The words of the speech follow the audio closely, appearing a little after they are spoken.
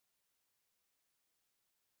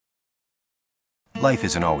Life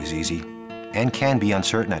isn't always easy and can be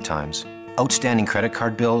uncertain at times. Outstanding credit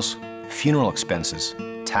card bills, funeral expenses,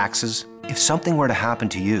 taxes. If something were to happen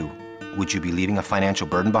to you, would you be leaving a financial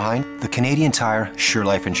burden behind? The Canadian Tire Sure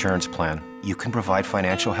Life Insurance Plan. You can provide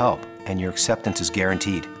financial help and your acceptance is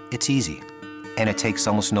guaranteed. It's easy and it takes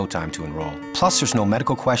almost no time to enroll. Plus there's no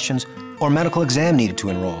medical questions or medical exam needed to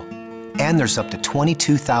enroll. And there's up to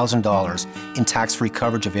 $22,000 in tax-free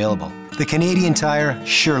coverage available. The Canadian Tire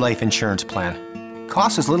Sure Life Insurance Plan.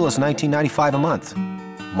 Costs as little as $19.95 a month.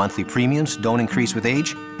 Monthly premiums don't increase with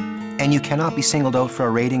age, and you cannot be singled out for a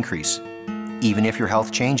rate increase, even if your health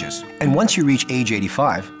changes. And once you reach age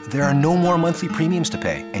 85, there are no more monthly premiums to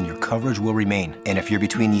pay, and your coverage will remain. And if you're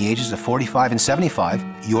between the ages of 45 and 75,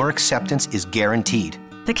 your acceptance is guaranteed.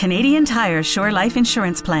 The Canadian Tire Sure Life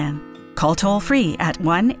Insurance Plan. Call toll-free at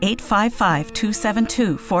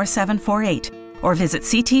 1-855-272-4748 or visit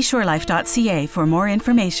ctsurelife.ca for more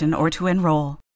information or to enroll.